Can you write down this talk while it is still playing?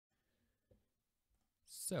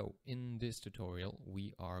So in this tutorial,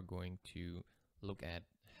 we are going to look at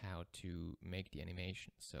how to make the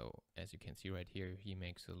animation. So as you can see right here, he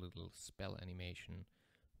makes a little spell animation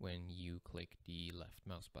when you click the left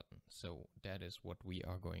mouse button. So that is what we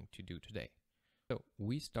are going to do today. So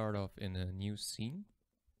we start off in a new scene.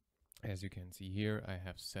 As you can see here, I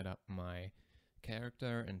have set up my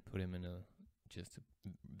character and put him in just a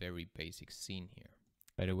very basic scene here.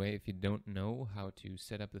 By the way, if you don't know how to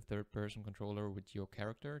set up the third-person controller with your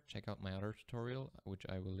character, check out my other tutorial, which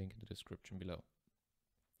I will link in the description below.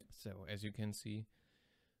 So as you can see,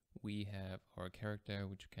 we have our character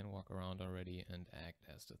which can walk around already and act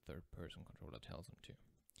as the third-person controller tells him to.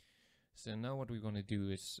 So now what we're going to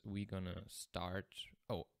do is we're going to start...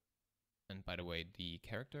 Oh, and by the way, the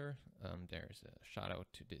character, there's a shout out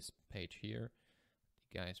to this page here,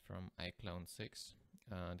 the guys from iClown6.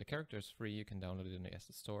 The character is free, you can download it in the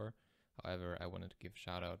Asset Store. However, I wanted to give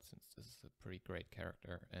shout out since this is a pretty great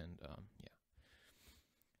character, and yeah.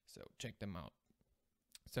 So check them out.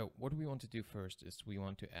 So what we want to do first is we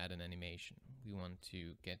want to add an animation. We want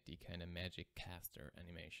to get the kind of magic caster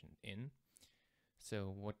animation in.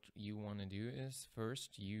 So what you want to do is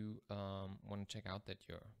first you want to check out that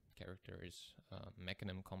your character is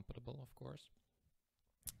Mechanim compatible, of course.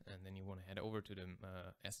 And then you want to head over to the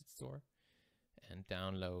Asset Store and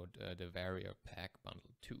download the Warrior Pack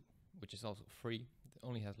Bundle 2, which is also free. It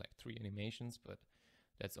only has like 3 animations, but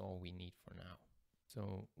that's all we need for now.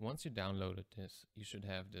 So once you downloaded this, you should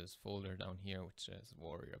have this folder down here which says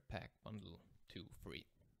Warrior Pack Bundle 2 free.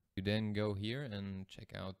 You then go here and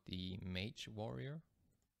check out the Mage Warrior,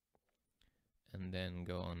 and then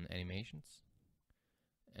go on Animations.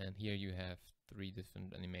 And here you have 3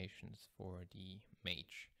 different animations for the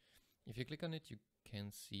Mage. If you click on it, you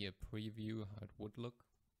can see a preview how it would look.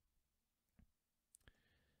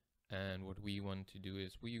 And what we want to do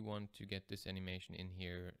is we want to get this animation in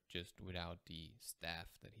here just without the staff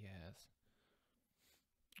that he has.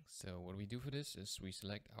 So what we do for this is we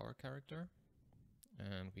select our character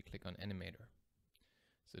and we click on Animator.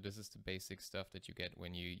 So this is the basic stuff that you get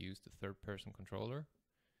when you use the third-person controller.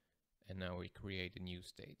 And now we create a new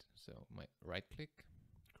state. So my right click,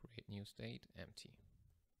 create new state, empty.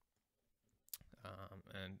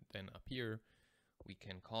 And then up here we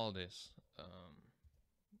can call this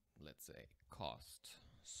let's say cost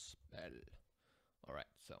spell. Alright,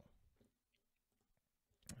 so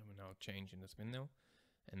I will now change in this window,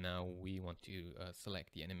 and now we want to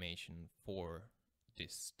select the animation for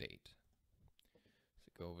this state.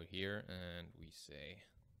 So go over here and we say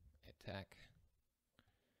attack,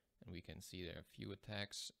 and we can see there are a few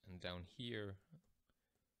attacks, and down here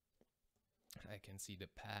I can see the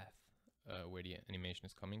path where the animation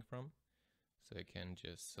is coming from. So I can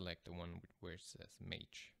just select the one where it says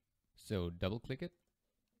Mage. So double click it,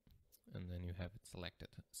 and then you have it selected.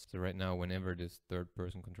 So right now, whenever this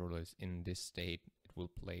third-person controller is in this state, it will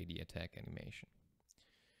play the attack animation.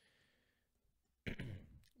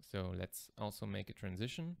 So let's also make a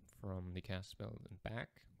transition from the cast spell and back.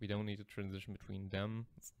 We don't need a transition between them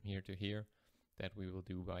from here to here. That we will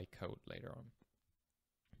do by code later on.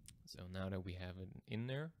 So now that we have it in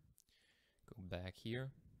there, go back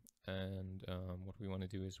here, and what we want to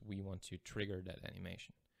do is we want to trigger that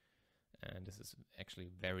animation. And this is actually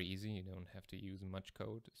very easy. You don't have to use much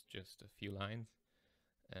code. It's just a few lines.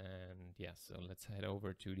 And yeah, so let's head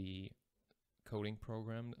over to the coding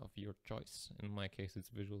program of your choice. In my case, it's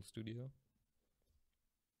Visual Studio.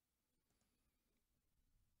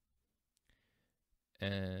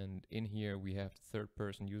 And in here we have the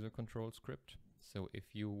third-person user control script. So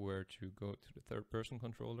if you were to go to the third-person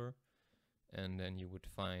controller, and then you would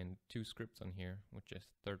find 2 scripts on here, which is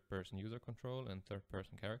third-person user control and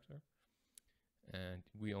third-person character. And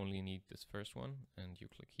we only need this first one, and you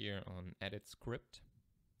click here on Edit Script.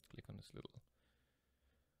 Click on this little,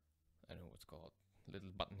 I don't know what's called, little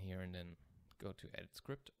button here, and then go to Edit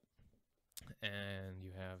Script. And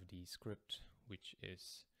you have the script, which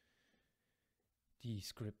is the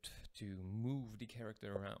script to move the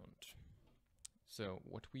character around. So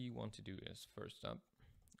what we want to do is, first up,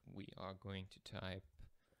 we are going to type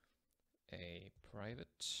a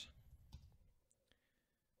private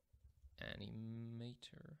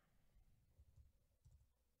animator,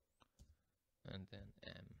 and then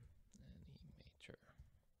animator.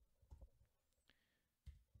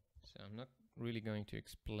 So I'm not really going to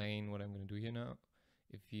explain what I'm going to do here now.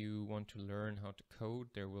 If you want to learn how to code,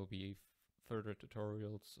 there will be further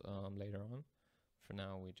tutorials later on. For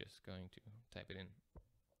now, we're just going to type it in.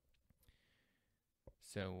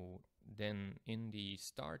 So then in the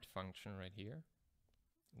start function right here,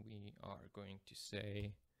 we are going to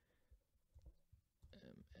say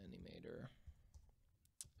animator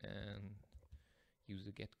and use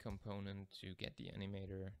the get component to get the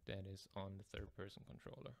animator that is on the third person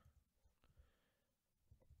controller.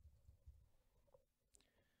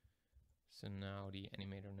 So now the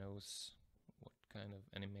animator knows what kind of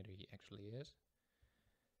animator he actually is.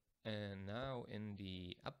 And now in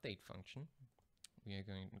the update function, we are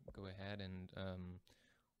going to go ahead and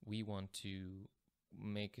we want to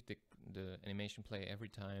make the animation play every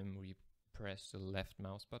time we press the left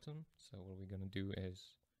mouse button. So what we're going to do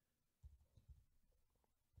is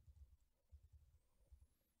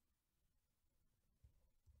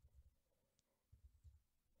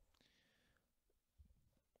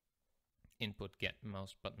input get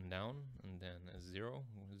mouse button down and then a 0.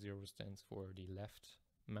 0 stands for the left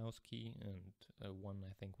mouse key and 1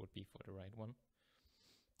 I think would be for the right one.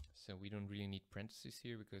 So we don't really need parentheses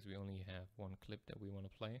here because we only have one clip that we want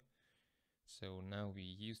to play. So now we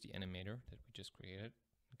use the animator that we just created.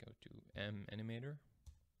 Go to animator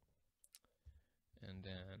and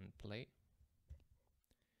then play.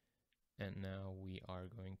 And now we are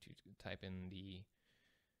going to type in the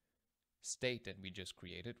state that we just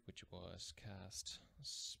created, which was cast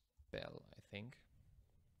spell, I think.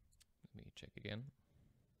 Let me check again.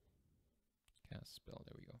 Cast spell,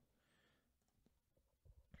 there we go.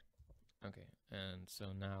 Okay, and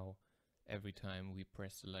so now every time we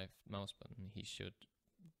press the left mouse button, he should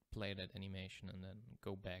play that animation and then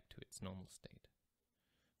go back to its normal state.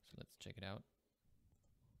 So let's check it out.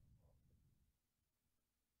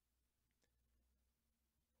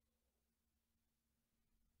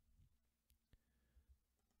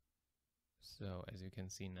 So as you can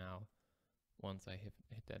see now, once I hit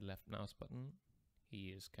that left mouse button,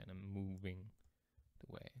 he is kind of moving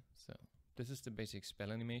the way. So this is the basic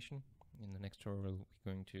spell animation. In the next tutorial,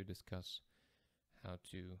 we're going to discuss how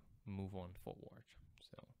to move on forward.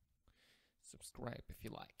 So subscribe if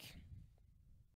you like.